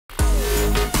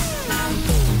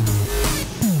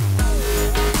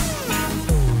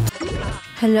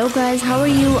Hello guys, how are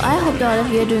you? I hope that all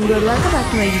of you are doing good. Welcome back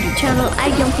to my YouTube channel,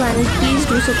 iGamePlanet. Please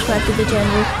do subscribe to the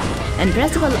channel and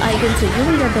press the bell icon so you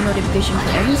will get the notification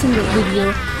for every single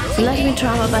video. So let me try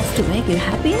my best to make you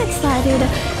happy and excited,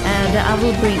 and I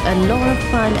will bring a lot of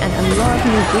fun and a lot of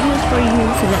new videos for you.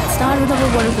 So let's start with our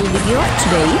wonderful video of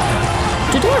today.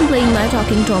 Today I'm playing My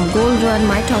Talking Tom Gold Run,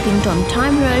 My Talking Tom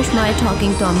Time Rush, My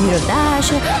Talking Tom Hero Dash,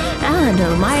 and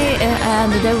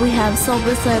then we have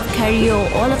Subway Surf, Cario.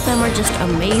 All of them are just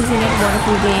amazing and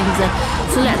wonderful games.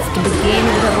 So let's begin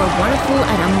with our wonderful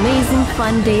and amazing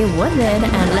fun day with it.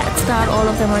 And let's start. All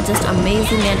of them are just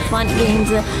amazing and fun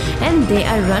games, and they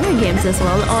are runner games as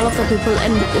well. All of the people,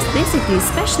 and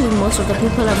especially most of the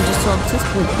people, are just so obsessed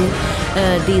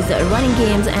with these running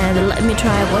games. And let me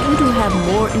try what we do have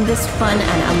more in this fun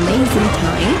and amazing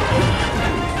time.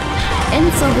 In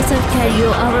Subway Surf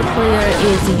Cario, our player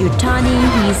is Yutani.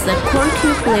 He's a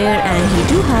quirky player and he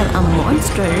do have a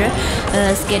monster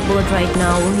skateboard right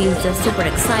now. He's super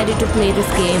excited to play this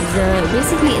game.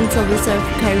 Basically in Subway Surf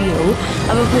Cario,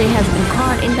 our player has been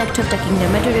caught in the act of taking the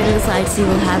metro rail sites. He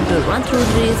will have to run through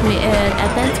these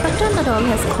and the inspector that all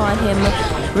has caught him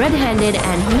red-handed,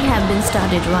 and he have been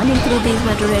started running through these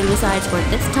metro railway sites for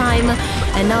this time,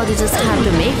 and now they just have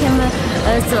to make him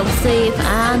safe,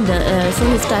 and so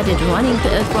he started running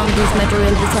from these metro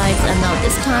railway sites, and now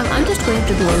this time I'm just going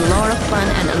to do a lot of fun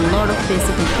and a lot of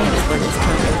basic things for this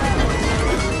time.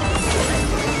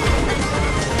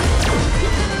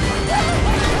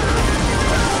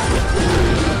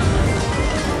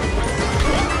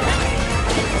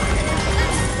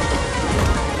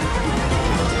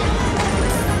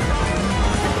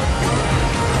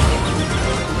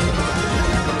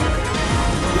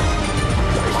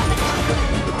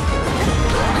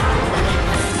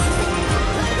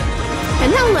 And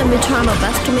now let me try my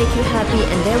best to make you happy.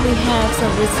 And there we have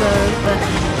Subway Surf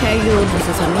Cario. This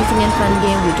is amazing and fun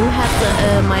game. We do have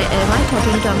the my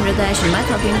Talking Tom Hero Dash and My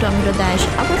Talking Tom Hero Dash.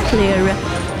 Our player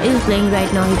is playing right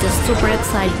now. He's just super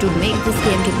excited to make this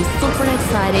game to be super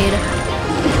excited.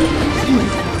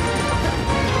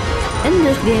 In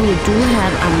this game we do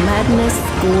have a madness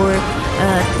score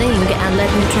thing, and let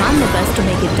me try my best to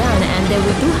make it done. And then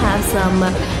we do have some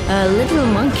little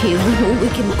monkeys who we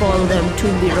can call them to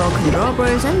be rock and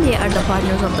robbers, and they are the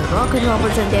partners of the rock and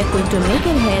robbers, and they are going to make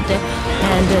it hit,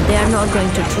 and they are not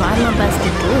going to try my best to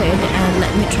do it. And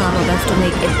let me try my best to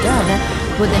make it done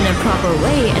within a proper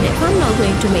way, and if I'm not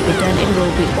going to make it done, it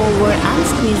will be over and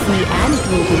squeezy and it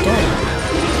will be done.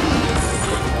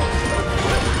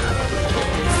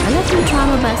 Let me try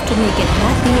my best to make it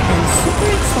happy and super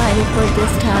excited for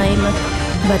this time.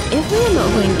 But if we are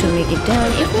not going to make it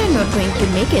done, if we are not going to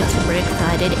make it super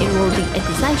excited, it will be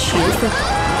excious.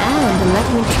 And let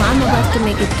me try my best to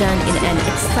make it done in an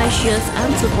excious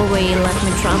and super way. Let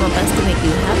me try my best to make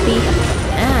you happy.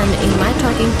 And in My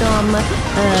Talking Tom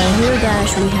Hero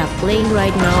Dash, we have playing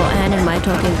right now, and in My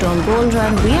Talking Tom Gold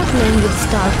Run, we are playing with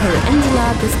Stalker Angela.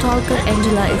 The Stalker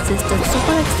Angela is just a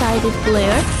super excited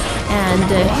player. And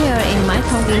here in My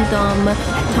Talking Tom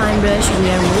Time Rush, we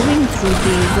are moving through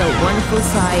these wonderful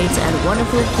sites and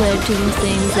wonderful flirting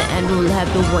things, and we will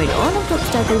have to avoid all of the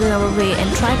obstacles in our way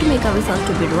and try to make ourselves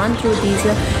to be run through these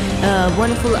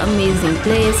wonderful, amazing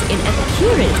plays in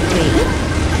accurate way.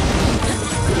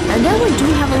 And then we do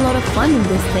have a lot of fun in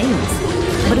these things,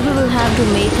 but we will have to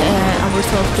make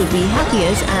ourselves to be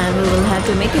happiest, and we will have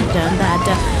to make it done that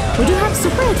we do have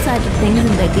super excited things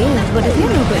in the game. But if we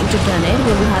are not going to done it,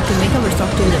 we will have to make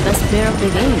ourselves to be the best player of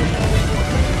the game.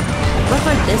 But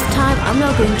for this time, I'm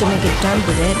not going to make it done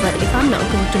with it. But if I'm not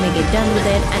going to make it done with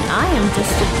it, and I am just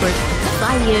super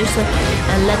 5 years,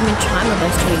 and let me try my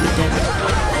best to make it done.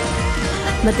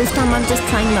 But this time I'm just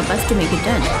trying my best to make it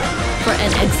done for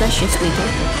an excious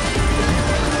video.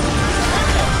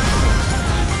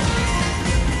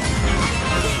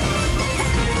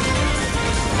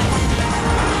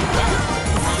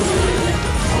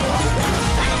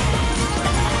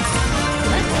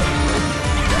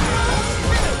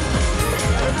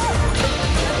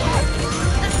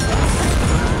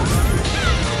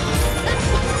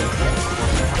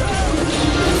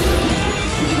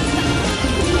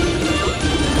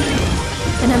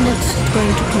 And I'm next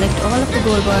going to collect all of the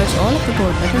gold bars, all of the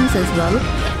gold buttons as well,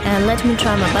 and let me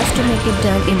try my best to make it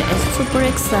done in a super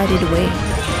excited way.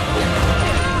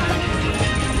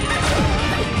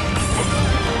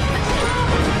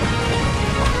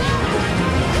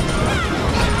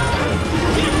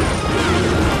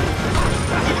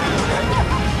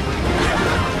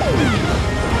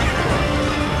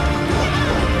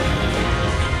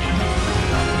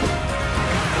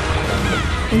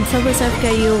 In in Subway Surf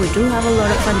Cario, we do have a lot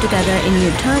of fun together in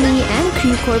Utani and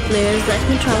Crew Core players. Let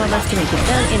me try my best to make it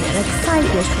done in an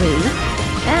exciting way.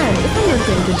 And if I'm not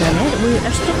going to done it, we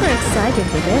are super excited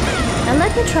with it. And let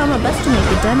me try my best to make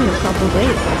it done in a proper way.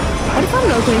 But if I'm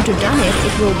not going to done it,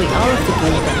 it will be out of the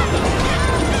game then.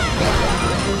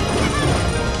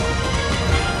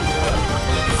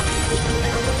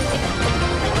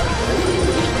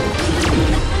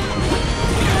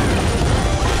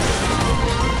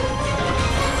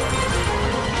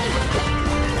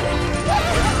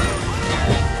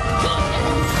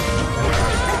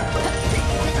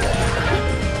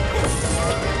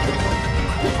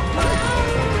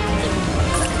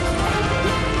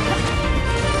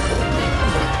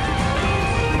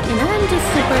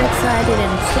 Super excited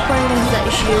and super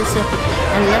anxious,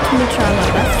 and let me try my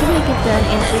best to make it done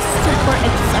in a super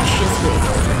anxious way.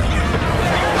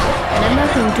 And I'm not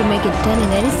going to make it done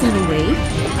in any silly way.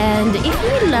 And if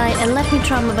you like, and let me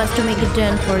try my best to make it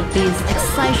done for these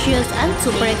anxious and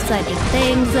super excited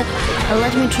things. And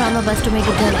let me try my best to make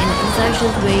it done in an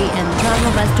anxious way and try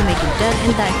my best to make it done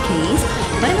in that case.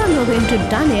 But if I'm not going to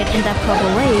done it in that proper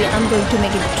way, I'm going to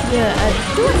make it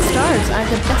 2 stars are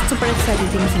the best super exciting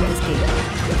things in this game.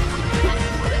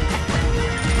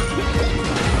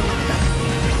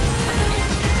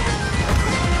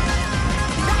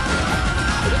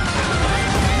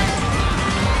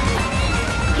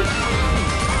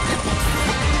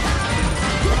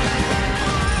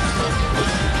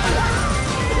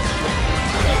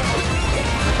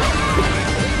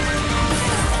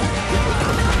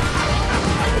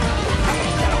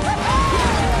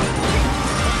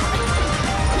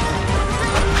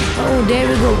 Oh, there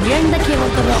we go. We are in the cave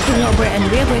of the Rockin' Robber and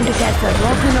we are going to catch the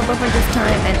Rockin' Robber for this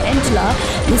time. And Angela,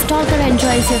 the stalker,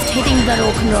 enjoys just hitting the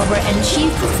Rockin' Robber and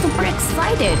she's super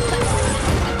excited.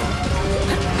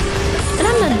 And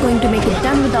I'm not going to make it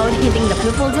done without hitting the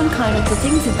pupils and kind of the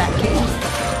things in that case.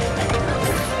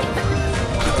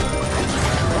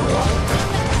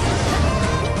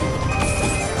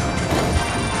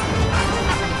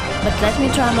 But let me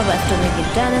try my best to make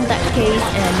it done in that case.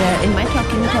 And in my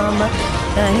talking term,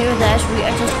 here that we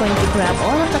are just going to grab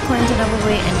all of the coins in our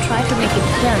way and try to make it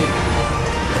done.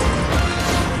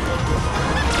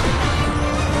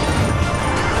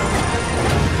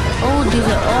 Oh, these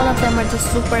are all of them are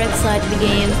just super excited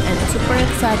games and super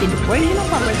excited version of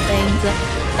our things.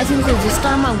 I think that this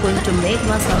time I'm going to make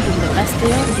myself do the best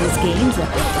player of these games.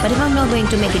 But if I'm not going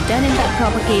to make it done in that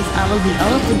proper case, I will be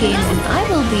out of the game and I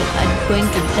will be going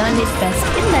to done it best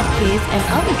in that case and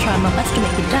I will try my best to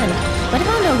make it done. But if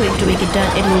I'm not going to make it done,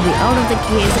 it will be out of the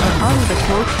case or out of the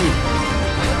trophy.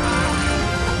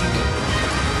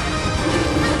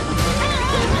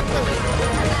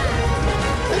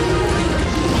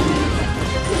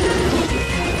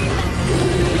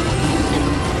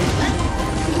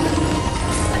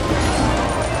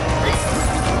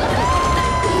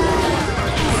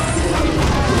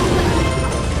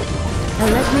 And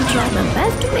let me try my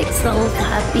best to make myself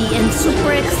happy and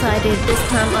super excited. This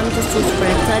time I'm just so super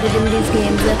excited in these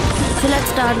games. So let's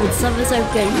start with Subway Surf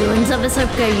Cario. In Subway Surf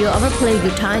Cario, our player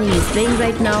Utani is playing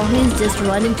right now. He's just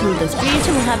running through the streets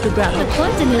and will have to grab the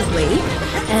coins in his way.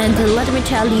 And let me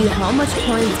tell you how much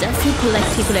coins does he collect.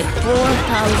 He collects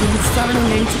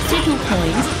 4,762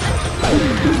 coins.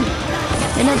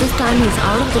 And at this time he's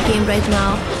out of the game right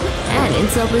now. And in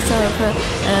Subway Surf, we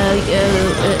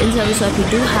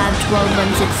do have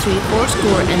 12,163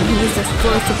 score, and he is just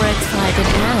so super excited.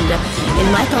 And in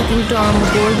my talking Tom,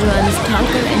 Gold Runs,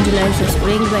 Talker Angela is just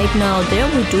playing right now. There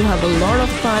we do have a lot of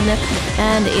fun.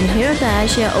 And in here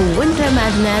Dash, Winter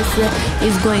Madness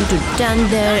is going to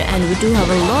done there, and we do have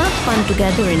a lot of fun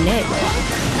together in it.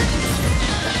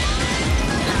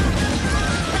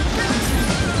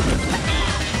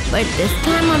 But this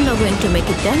time I'm not going to make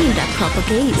it done in that proper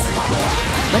case.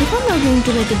 But if I'm not going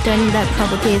to make it done in that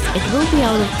proper case, it will be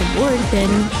out of the board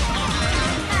then.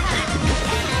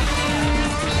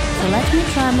 So let me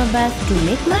try my best to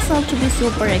make myself to be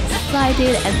super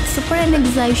excited and super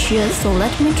anxious. So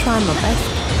let me try my best.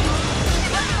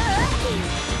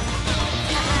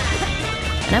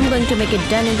 And I'm going to make it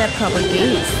done in that proper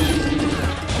case.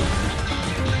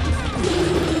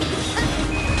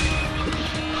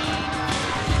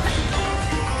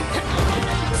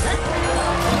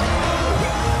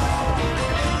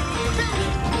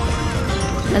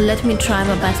 And let me try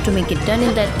my best to make it done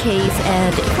in that case.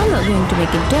 And if I'm not going to make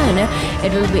it done,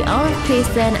 it will be out of place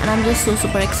then. And I'm just so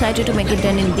super excited to make it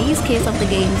done in these case of the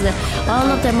games. All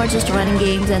of them are just running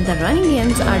games, and the running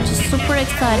games are just super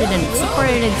excited and super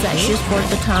anxious for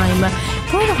the time.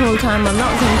 for the whole time I'm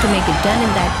not going to make it done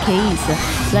in that case.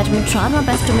 Let me try my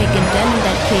best to make it done in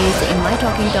that case. In my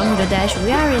talking Tom Dash,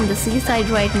 we are in the seaside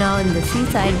right now. In the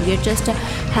seaside we are just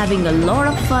having a lot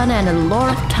of fun and a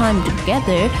lot of time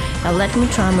together. Now let me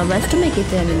try my best to make it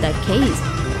done in that case.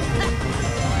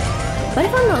 But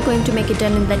if I'm not going to make it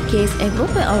done in that case, I will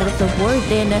be out of the world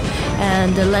then,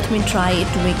 and let me try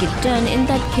to make it done. In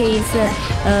that case,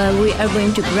 we are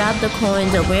going to grab the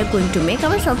coins, we're going to make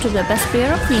ourselves to the best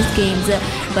player of these games.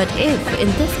 But if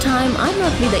in this time I'm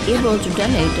not be able to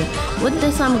done it, with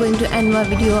this I'm going to end my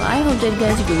video. I hope that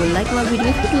guys you will like my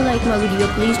video. If you do like my video,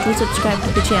 please do subscribe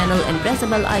to the channel and press the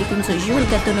bell icon so you will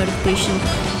get the notification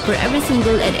for every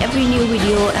single and every new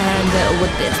video. And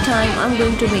with this time I'm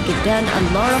going to make it done, a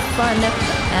lot of fun.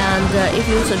 And if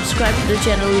you subscribe to the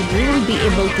channel, you will be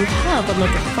able to have a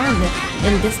lot of fun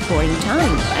in this boring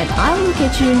time. And I will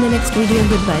catch you in the next video.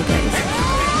 Goodbye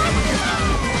guys.